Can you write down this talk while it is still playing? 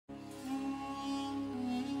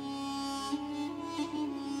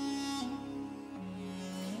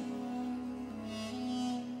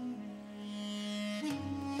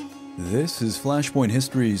This is Flashpoint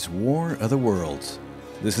History's War of the Worlds.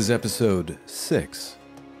 This is episode 6,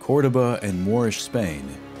 Cordoba and Moorish Spain,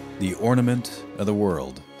 the Ornament of the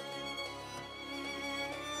World.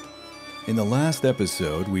 In the last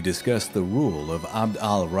episode, we discussed the rule of Abd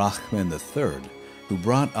al-Rahman III, who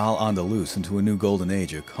brought Al-Andalus into a new golden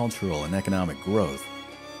age of cultural and economic growth.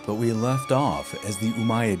 But we left off as the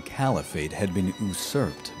Umayyad Caliphate had been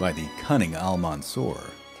usurped by the cunning Al-Mansur.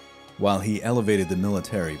 While he elevated the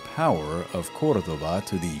military power of Cordoba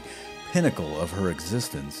to the pinnacle of her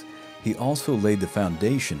existence, he also laid the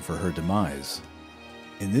foundation for her demise.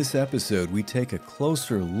 In this episode, we take a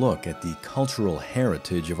closer look at the cultural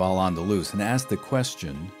heritage of Al-Andalus and ask the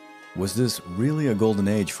question, was this really a golden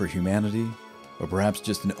age for humanity, or perhaps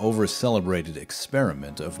just an over-celebrated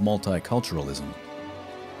experiment of multiculturalism?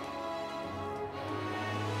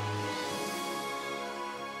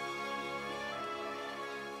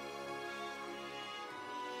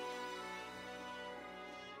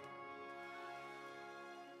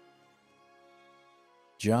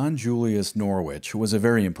 John Julius Norwich was a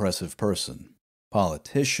very impressive person.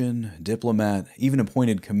 Politician, diplomat, even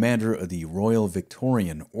appointed commander of the Royal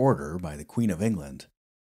Victorian Order by the Queen of England.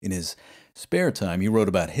 In his spare time, he wrote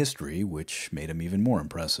about history, which made him even more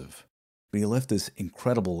impressive. But he left this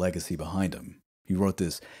incredible legacy behind him. He wrote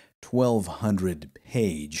this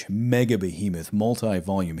 1,200-page, mega-behemoth,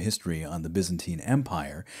 multi-volume history on the Byzantine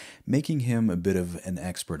Empire, making him a bit of an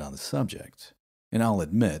expert on the subject. And I'll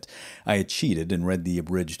admit, I had cheated and read the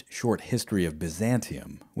abridged Short History of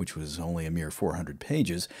Byzantium, which was only a mere 400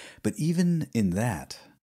 pages, but even in that,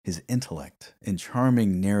 his intellect and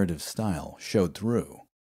charming narrative style showed through.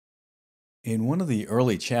 In one of the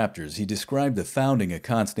early chapters, he described the founding of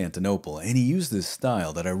Constantinople, and he used this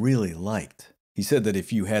style that I really liked. He said that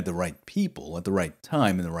if you had the right people at the right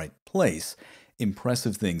time in the right place,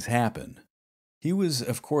 impressive things happen. He was,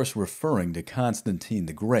 of course, referring to Constantine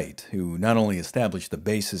the Great, who not only established the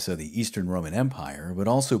basis of the Eastern Roman Empire, but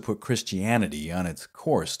also put Christianity on its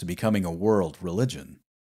course to becoming a world religion.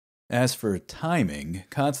 As for timing,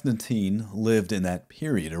 Constantine lived in that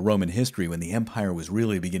period of Roman history when the empire was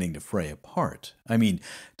really beginning to fray apart. I mean,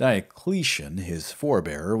 Diocletian, his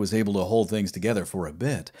forebearer, was able to hold things together for a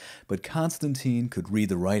bit, but Constantine could read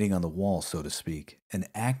the writing on the wall, so to speak, and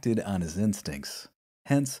acted on his instincts.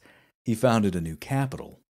 Hence, he founded a new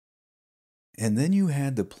capital. And then you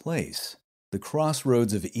had the place, the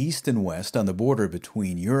crossroads of East and West on the border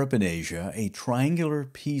between Europe and Asia, a triangular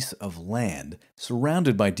piece of land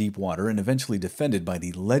surrounded by deep water and eventually defended by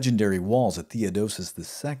the legendary walls of Theodosius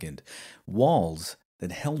II, walls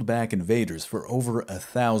that held back invaders for over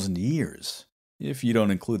 1,000 years, if you don't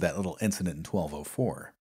include that little incident in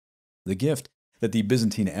 1204. The gift that the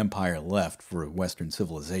Byzantine Empire left for Western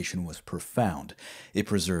civilization was profound. It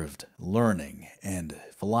preserved learning and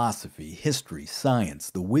philosophy, history, science,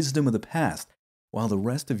 the wisdom of the past, while the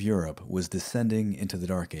rest of Europe was descending into the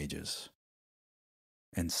Dark Ages.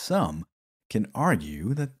 And some can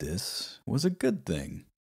argue that this was a good thing,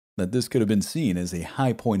 that this could have been seen as a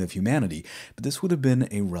high point of humanity, but this would have been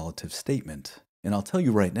a relative statement. And I'll tell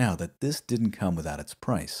you right now that this didn't come without its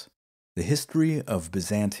price. The history of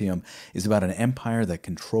Byzantium is about an empire that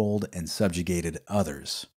controlled and subjugated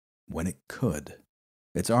others when it could.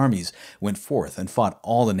 Its armies went forth and fought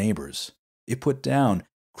all the neighbors. It put down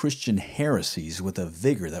Christian heresies with a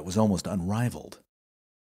vigor that was almost unrivaled.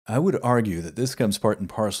 I would argue that this comes part and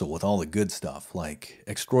parcel with all the good stuff, like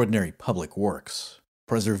extraordinary public works,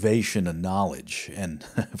 preservation of knowledge, and,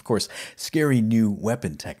 of course, scary new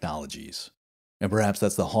weapon technologies. And perhaps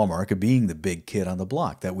that's the hallmark of being the big kid on the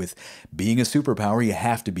block, that with being a superpower, you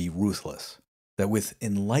have to be ruthless. That with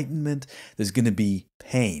enlightenment, there's going to be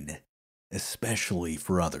pain, especially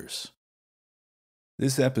for others.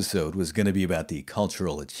 This episode was going to be about the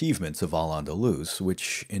cultural achievements of Al-Andalus,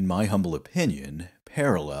 which, in my humble opinion,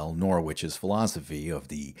 parallel Norwich's philosophy of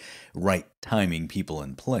the right timing, people,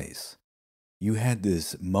 and place. You had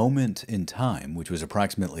this moment in time, which was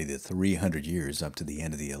approximately the 300 years up to the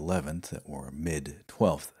end of the 11th or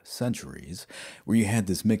mid-12th centuries, where you had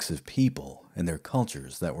this mix of people and their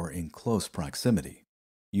cultures that were in close proximity.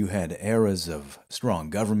 You had eras of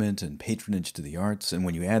strong government and patronage to the arts, and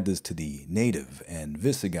when you add this to the native and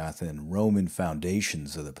Visigoth and Roman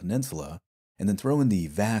foundations of the peninsula, and then throw in the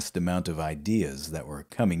vast amount of ideas that were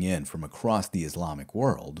coming in from across the Islamic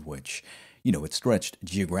world, which, it stretched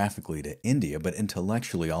geographically to India, but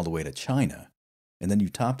intellectually all the way to China. And then you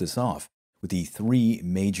top this off with the three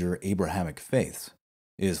major Abrahamic faiths,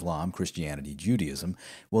 Islam, Christianity, Judaism.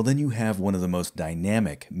 Well, then you have one of the most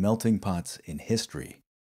dynamic melting pots in history.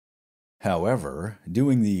 However,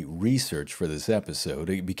 doing the research for this episode,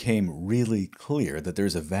 it became really clear that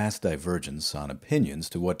there's a vast divergence on opinions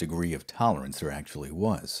to what degree of tolerance there actually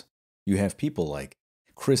was. You have people like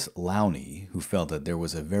Chris Lowney, who felt that there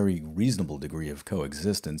was a very reasonable degree of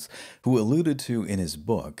coexistence, who alluded to in his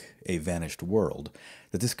book, A Vanished World,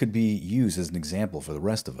 that this could be used as an example for the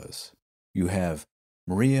rest of us. You have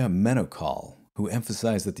Maria Menokal, who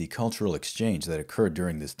emphasized that the cultural exchange that occurred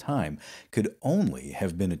during this time could only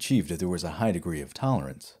have been achieved if there was a high degree of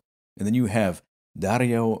tolerance. And then you have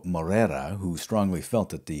Dario Morera, who strongly felt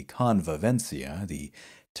that the Convivencia, the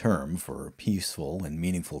term for peaceful and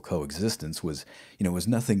meaningful coexistence, was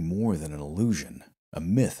nothing more than an illusion, a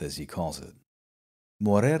myth as he calls it.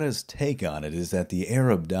 Morera's take on it is that the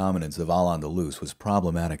Arab dominance of Al-Andalus was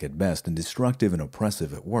problematic at best and destructive and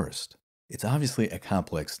oppressive at worst. It's obviously a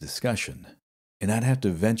complex discussion, and I'd have to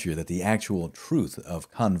venture that the actual truth of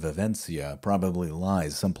convivencia probably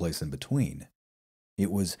lies someplace in between. It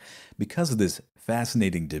was because of this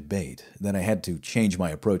fascinating debate that I had to change my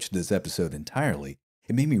approach to this episode entirely.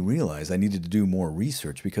 It made me realize I needed to do more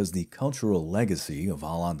research because the cultural legacy of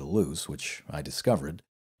Al-Andalus, which I discovered,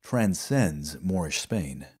 transcends Moorish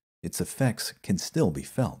Spain. Its effects can still be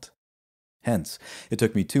felt. Hence, it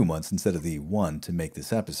took me 2 months instead of the 1 to make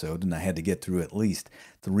this episode, and I had to get through at least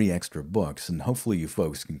 3 extra books, and hopefully you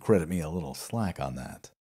folks can credit me a little slack on that.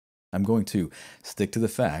 I'm going to stick to the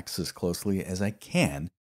facts as closely as I can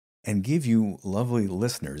and give you lovely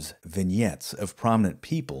listeners vignettes of prominent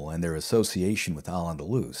people and their association with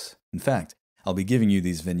Al-Andalus. In fact, I'll be giving you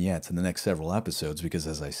these vignettes in the next several episodes because,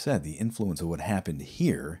 as I said, the influence of what happened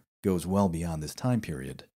here goes well beyond this time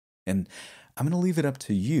period. And I'm going to leave it up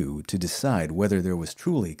to you to decide whether there was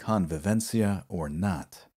truly convivencia or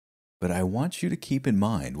not. But I want you to keep in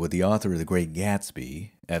mind what the author of The Great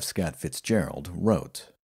Gatsby, F. Scott Fitzgerald,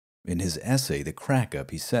 wrote. In his essay, The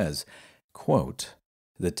Crack-Up, he says, quote,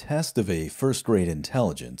 "The test of a first-rate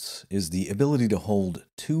intelligence is the ability to hold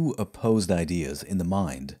 2 opposed ideas in the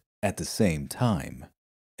mind at the same time."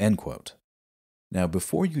 End quote. Now,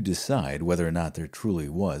 before you decide whether or not there truly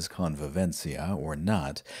was convivencia or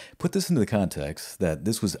not, put this into the context that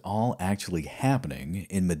this was all actually happening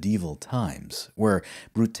in medieval times, where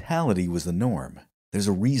brutality was the norm. There's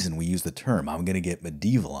a reason we use the term, "I'm going to get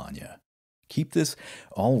medieval on you." Keep this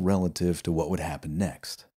all relative to what would happen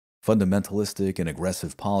next. Fundamentalistic and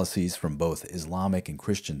aggressive policies from both Islamic and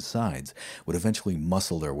Christian sides would eventually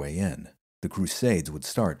muscle their way in. The Crusades would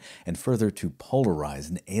start, and further to polarize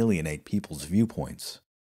and alienate people's viewpoints.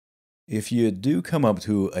 If you do come up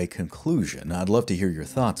to a conclusion, I'd love to hear your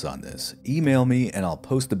thoughts on this. Email me and I'll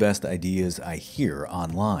post the best ideas I hear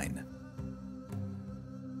online.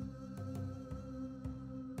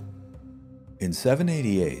 In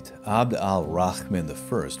 788, Abd al-Rahman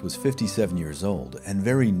I was 57 years old and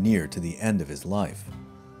very near to the end of his life.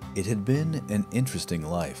 It had been an interesting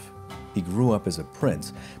life. He grew up as a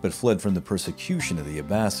prince, but fled from the persecution of the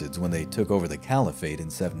Abbasids when they took over the caliphate in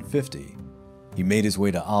 750. He made his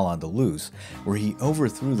way to Al-Andalus, where he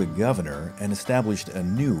overthrew the governor and established a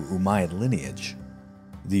new Umayyad lineage.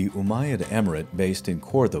 The Umayyad emirate based in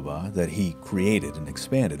Córdoba that he created and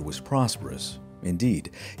expanded was prosperous.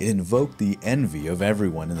 Indeed, it invoked the envy of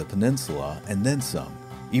everyone in the peninsula and then some.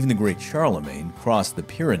 Even the great Charlemagne crossed the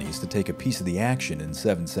Pyrenees to take a piece of the action in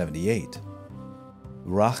 778.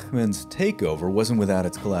 Rahman's takeover wasn't without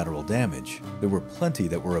its collateral damage. There were plenty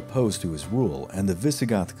that were opposed to his rule, and the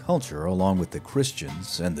Visigoth culture, along with the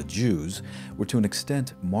Christians and the Jews, were to an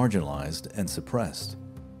extent marginalized and suppressed.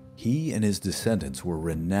 He and his descendants were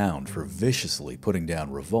renowned for viciously putting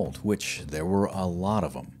down revolt, which there were a lot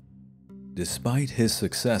of them. Despite his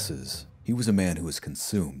successes, he was a man who was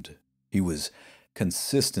consumed. He was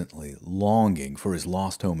consistently longing for his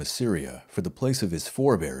lost home Assyria, for the place of his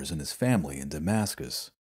forebears and his family in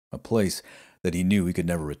Damascus, a place that he knew he could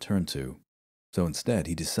never return to. So instead,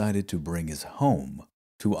 he decided to bring his home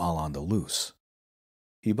to Al-Andalus.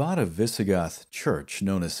 He bought a Visigoth church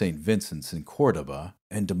known as St. Vincent's in Córdoba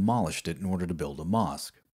and demolished it in order to build a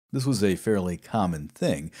mosque. This was a fairly common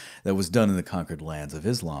thing that was done in the conquered lands of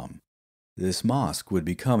Islam. This mosque would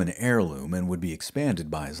become an heirloom and would be expanded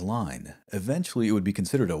by his line. Eventually, it would be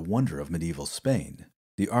considered a wonder of medieval Spain.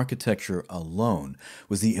 The architecture alone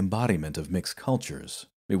was the embodiment of mixed cultures.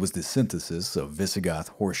 It was the synthesis of Visigoth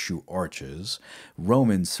horseshoe arches,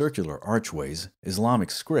 Roman circular archways, Islamic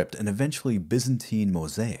script, and eventually Byzantine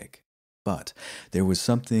mosaic. But there was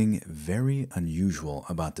something very unusual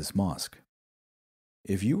about this mosque.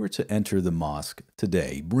 If you were to enter the mosque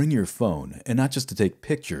today, bring your phone, and not just to take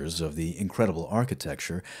pictures of the incredible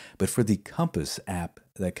architecture, but for the compass app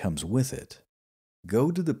that comes with it.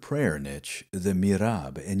 Go to the prayer niche, the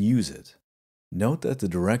mihrab, and use it. Note that the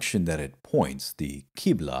direction that it points, the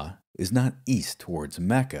Qibla, is not east towards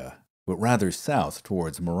Mecca, but rather south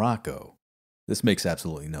towards Morocco. This makes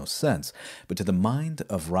absolutely no sense, but to the mind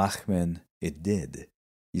of Rahman, it did.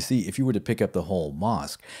 You see, if you were to pick up the whole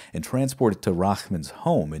mosque and transport it to Rahman's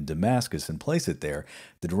home in Damascus and place it there,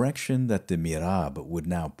 the direction that the mihrab would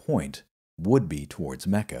now point would be towards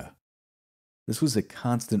Mecca. This was a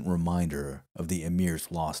constant reminder of the emir's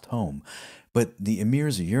lost home, but the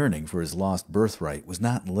emir's yearning for his lost birthright was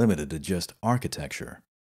not limited to just architecture.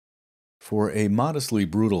 For a modestly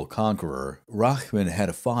brutal conqueror, Rahman had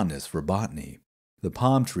a fondness for botany. The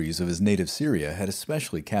palm trees of his native Syria had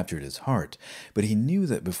especially captured his heart, but he knew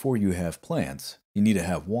that before you have plants, you need to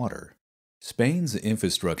have water. Spain's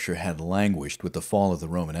infrastructure had languished with the fall of the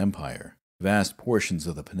Roman Empire. Vast portions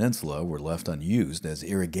of the peninsula were left unused as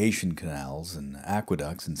irrigation canals and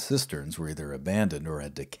aqueducts and cisterns were either abandoned or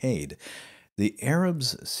had decayed. The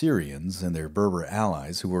Arabs, Syrians, and their Berber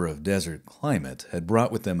allies, who were of desert climate, had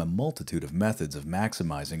brought with them a multitude of methods of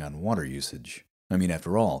maximizing on water usage. I mean,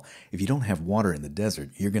 after all, if you don't have water in the desert,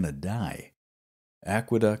 you're going to die.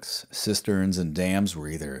 Aqueducts, cisterns, and dams were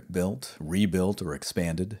either built, rebuilt, or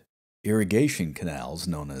expanded. Irrigation canals,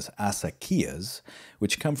 known as asakiyas,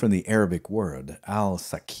 which come from the Arabic word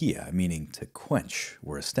al-sakiya, meaning to quench,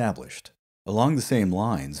 were established. Along the same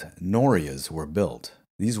lines, noriyas were built.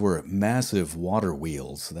 These were massive water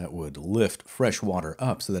wheels that would lift fresh water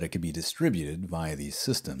up so that it could be distributed via these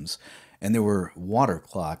systems, and there were water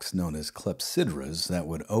clocks known as clepsydras that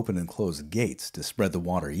would open and close gates to spread the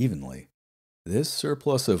water evenly. This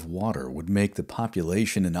surplus of water would make the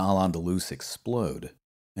population in Al-Andalus explode,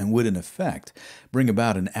 and would in effect bring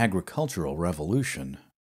about an agricultural revolution.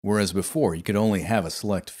 Whereas before you could only have a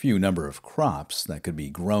select few number of crops that could be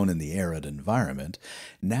grown in the arid environment,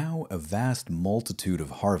 now a vast multitude of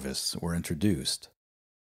harvests were introduced.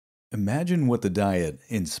 Imagine what the diet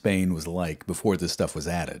in Spain was like before this stuff was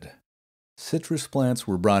added. Citrus plants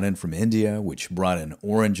were brought in from India, which brought in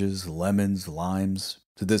oranges, lemons, limes.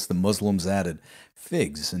 To this the Muslims added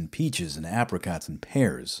figs and peaches and apricots and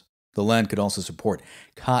pears. The land could also support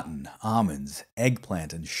cotton, almonds,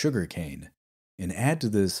 eggplant, and sugarcane. And add to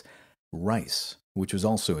this rice, which was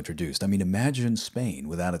also introduced. I mean, imagine Spain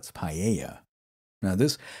without its paella. Now,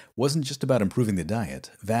 this wasn't just about improving the diet.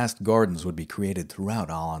 Vast gardens would be created throughout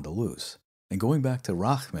Al-Andalus. And going back to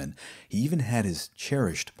Rahman, he even had his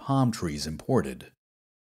cherished palm trees imported.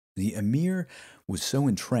 The emir was so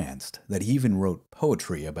entranced that he even wrote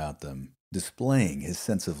poetry about them, displaying his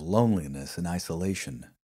sense of loneliness and isolation.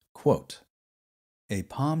 Quote, "A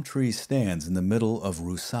palm tree stands in the middle of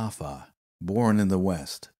Rusafa, born in the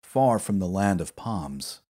west, far from the land of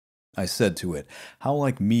palms. I said to it, how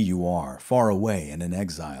like me you are, far away and in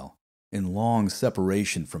exile. In long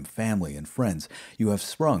separation from family and friends, you have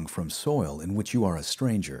sprung from soil in which you are a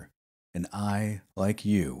stranger, and I, like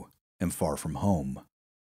you, am far from home."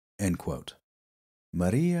 End quote.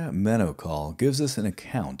 Maria Menokal gives us an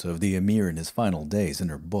account of the emir in his final days in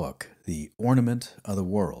her book, The Ornament of the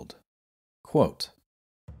World. Quote,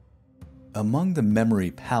 "Among the memory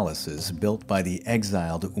palaces built by the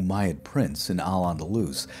exiled Umayyad prince in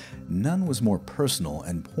Al-Andalus, none was more personal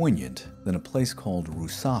and poignant than a place called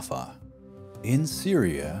Rusafa. In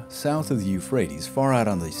Syria, south of the Euphrates, far out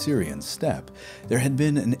on the Syrian steppe, there had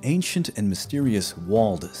been an ancient and mysterious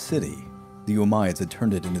walled city. The Umayyads had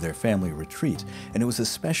turned it into their family retreat, and it was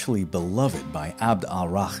especially beloved by Abd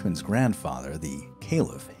al-Rahman's grandfather, the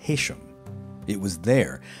Caliph Hisham. It was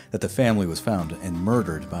there that the family was found and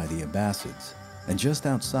murdered by the Abbasids. And just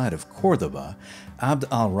outside of Cordoba, Abd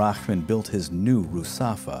al-Rahman built his new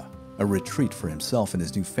Rusafa, a retreat for himself and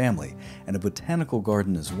his new family, and a botanical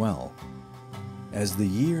garden as well. As the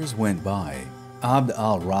years went by, Abd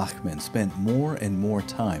al-Rahman spent more and more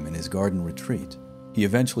time in his garden retreat. He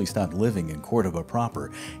eventually stopped living in Cordoba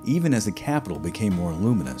proper, even as the capital became more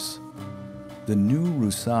luminous. The new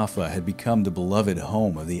Rusafa had become the beloved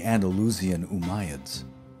home of the Andalusian Umayyads.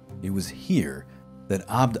 It was here that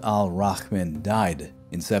Abd al-Rahman died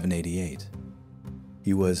in 788.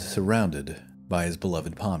 He was surrounded by his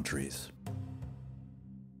beloved palm trees.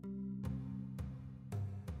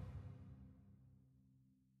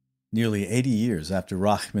 Nearly 80 years after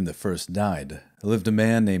Rahman I died, lived a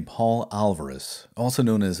man named Paul Alvarez, also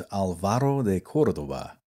known as Alvaro de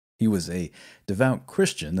Cordoba. He was a devout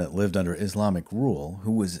Christian that lived under Islamic rule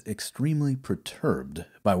who was extremely perturbed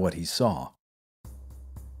by what he saw.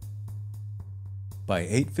 By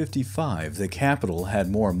 855, the capital had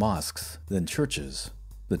more mosques than churches.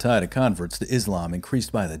 The tide of converts to Islam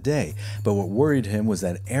increased by the day, but what worried him was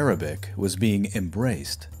that Arabic was being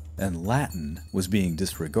embraced. and Latin was being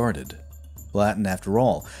disregarded. Latin, after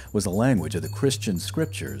all, was the language of the Christian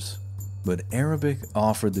scriptures, but Arabic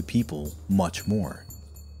offered the people much more.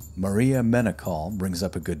 Maria Menachal brings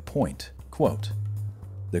up a good point. Quote,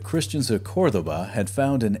 "The Christians of Cordoba had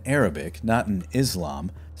found in Arabic, not in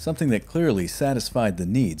Islam, something that clearly satisfied the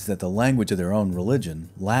needs that the language of their own religion,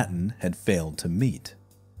 Latin, had failed to meet.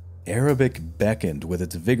 Arabic beckoned with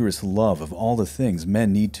its vigorous love of all the things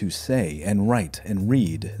men need to say and write and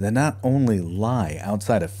read that not only lie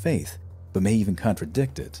outside of faith, but may even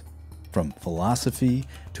contradict it, from philosophy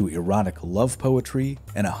to erotic love poetry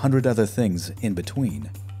and 100 other things in between."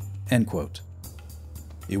 End quote.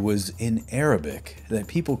 It was in Arabic that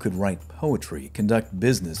people could write poetry, conduct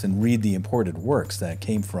business, and read the imported works that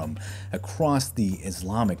came from across the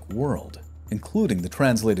Islamic world, including the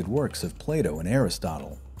translated works of Plato and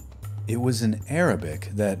Aristotle. It was in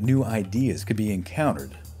Arabic that new ideas could be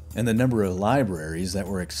encountered, and the number of libraries that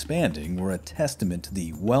were expanding were a testament to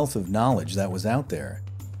the wealth of knowledge that was out there.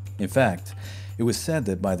 In fact, it was said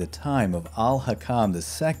that by the time of Al-Hakam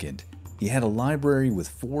II, he had a library with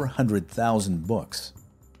 400,000 books.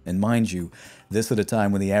 And mind you, this at a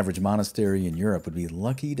time when the average monastery in Europe would be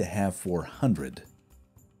lucky to have 400.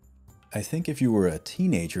 I think if you were a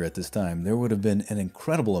teenager at this time, there would have been an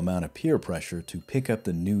incredible amount of peer pressure to pick up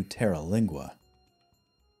the new terra lingua.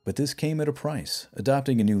 But this came at a price.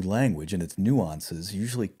 Adopting a new language and its nuances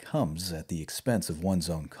usually comes at the expense of one's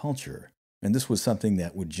own culture. And this was something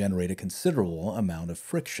that would generate a considerable amount of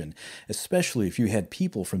friction, especially if you had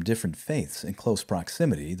people from different faiths in close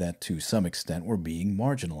proximity that to some extent were being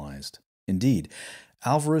marginalized. Indeed,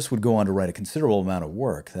 Alvarez would go on to write a considerable amount of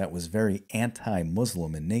work that was very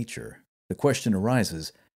anti-Muslim in nature. The question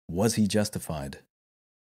arises, was he justified?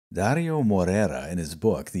 Dario Morera, in his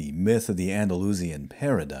book, The Myth of the Andalusian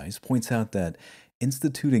Paradise, points out that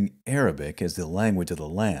instituting Arabic as the language of the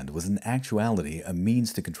land was in actuality a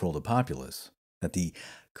means to control the populace, that the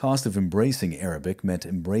cost of embracing Arabic meant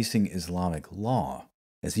embracing Islamic law.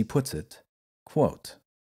 As he puts it, quote,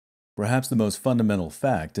 "Perhaps the most fundamental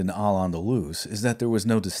fact in Al-Andalus is that there was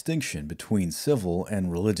no distinction between civil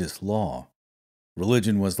and religious law.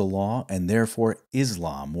 Religion was the law, and therefore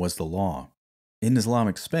Islam was the law. In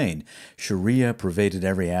Islamic Spain, Sharia pervaded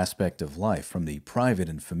every aspect of life, from the private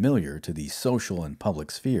and familiar to the social and public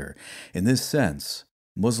sphere. In this sense,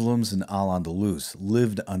 Muslims in Al-Andalus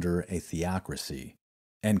lived under a theocracy."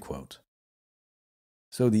 End quote.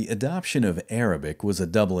 So the adoption of Arabic was a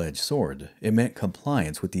double-edged sword. It meant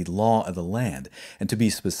compliance with the law of the land, and to be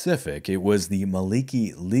specific, it was the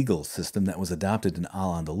Maliki legal system that was adopted in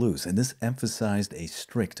Al-Andalus, and this emphasized a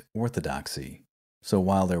strict orthodoxy. So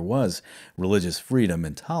while there was religious freedom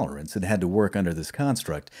and tolerance, it had to work under this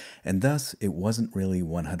construct, and thus it wasn't really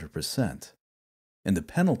 100%. And the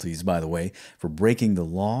penalties, by the way, for breaking the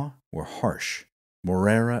law were harsh.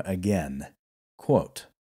 Morera again, quote,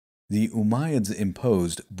 "The Umayyads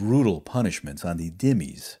imposed brutal punishments on the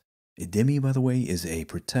dhimmis." A dhimmi, by the way, is a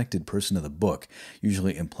protected person of the book,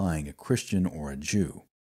 usually implying a Christian or a Jew,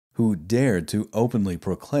 who dared to openly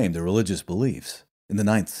proclaim their religious beliefs. In the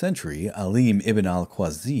 9th century, Alim ibn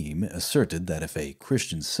al-Khwazim asserted that if a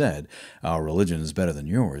Christian said, "Our religion is better than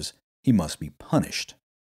yours," he must be punished.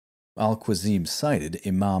 Al-Khwazim cited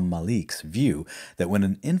Imam Malik's view that when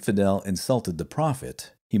an infidel insulted the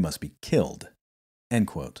Prophet, he must be killed. End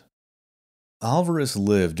quote. Alvarez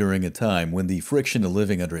lived during a time when the friction of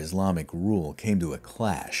living under Islamic rule came to a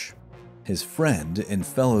clash. His friend and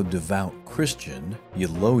fellow devout Christian,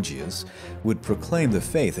 Eulogius, would proclaim the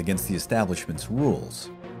faith against the establishment's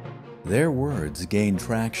rules. Their words gained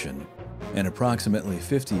traction, and approximately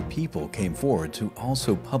 50 people came forward to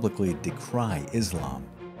also publicly decry Islam,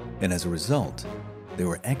 and as a result, they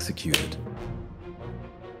were executed.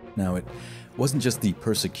 Now, it wasn't just the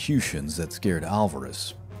persecutions that scared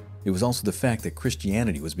Alvarez. It was also the fact that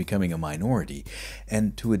Christianity was becoming a minority,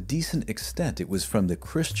 and to a decent extent it was from the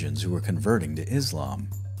Christians who were converting to Islam.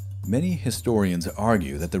 Many historians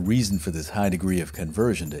argue that the reason for this high degree of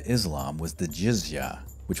conversion to Islam was the jizya,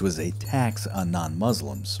 which was a tax on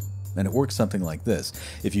non-Muslims. And it works something like this.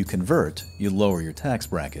 If you convert, you lower your tax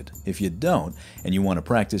bracket. If you don't, and you want to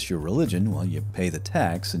practice your religion, well, you pay the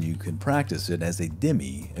tax and you can practice it as a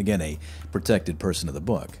dhimmi, again, a protected person of the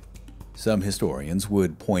book. Some historians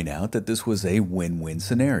would point out that this was a win-win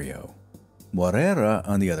scenario. Morera,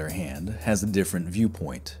 on the other hand, has a different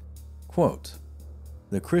viewpoint. Quote,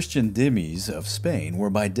 "The Christian dhimmis of Spain were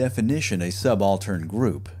by definition a subaltern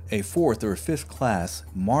group, a fourth or fifth class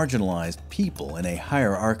marginalized people in a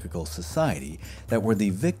hierarchical society that were the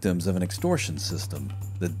victims of an extortion system,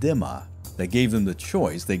 the dhimma, that gave them the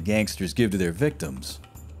choice that gangsters give to their victims: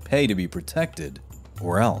 pay to be protected,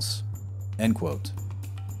 or else." End quote.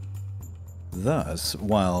 Thus,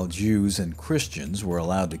 while Jews and Christians were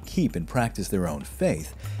allowed to keep and practice their own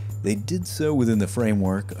faith, they did so within the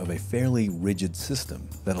framework of a fairly rigid system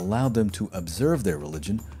that allowed them to observe their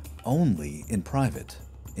religion only in private,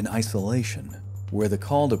 in isolation, where the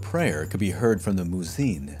call to prayer could be heard from the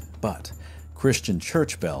muezzin, but Christian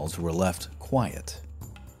church bells were left quiet.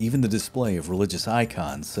 Even the display of religious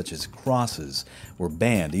icons such as crosses were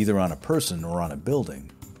banned either on a person or on a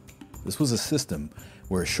building. This was a system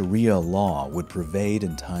where Sharia law would pervade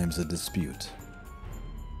in times of dispute.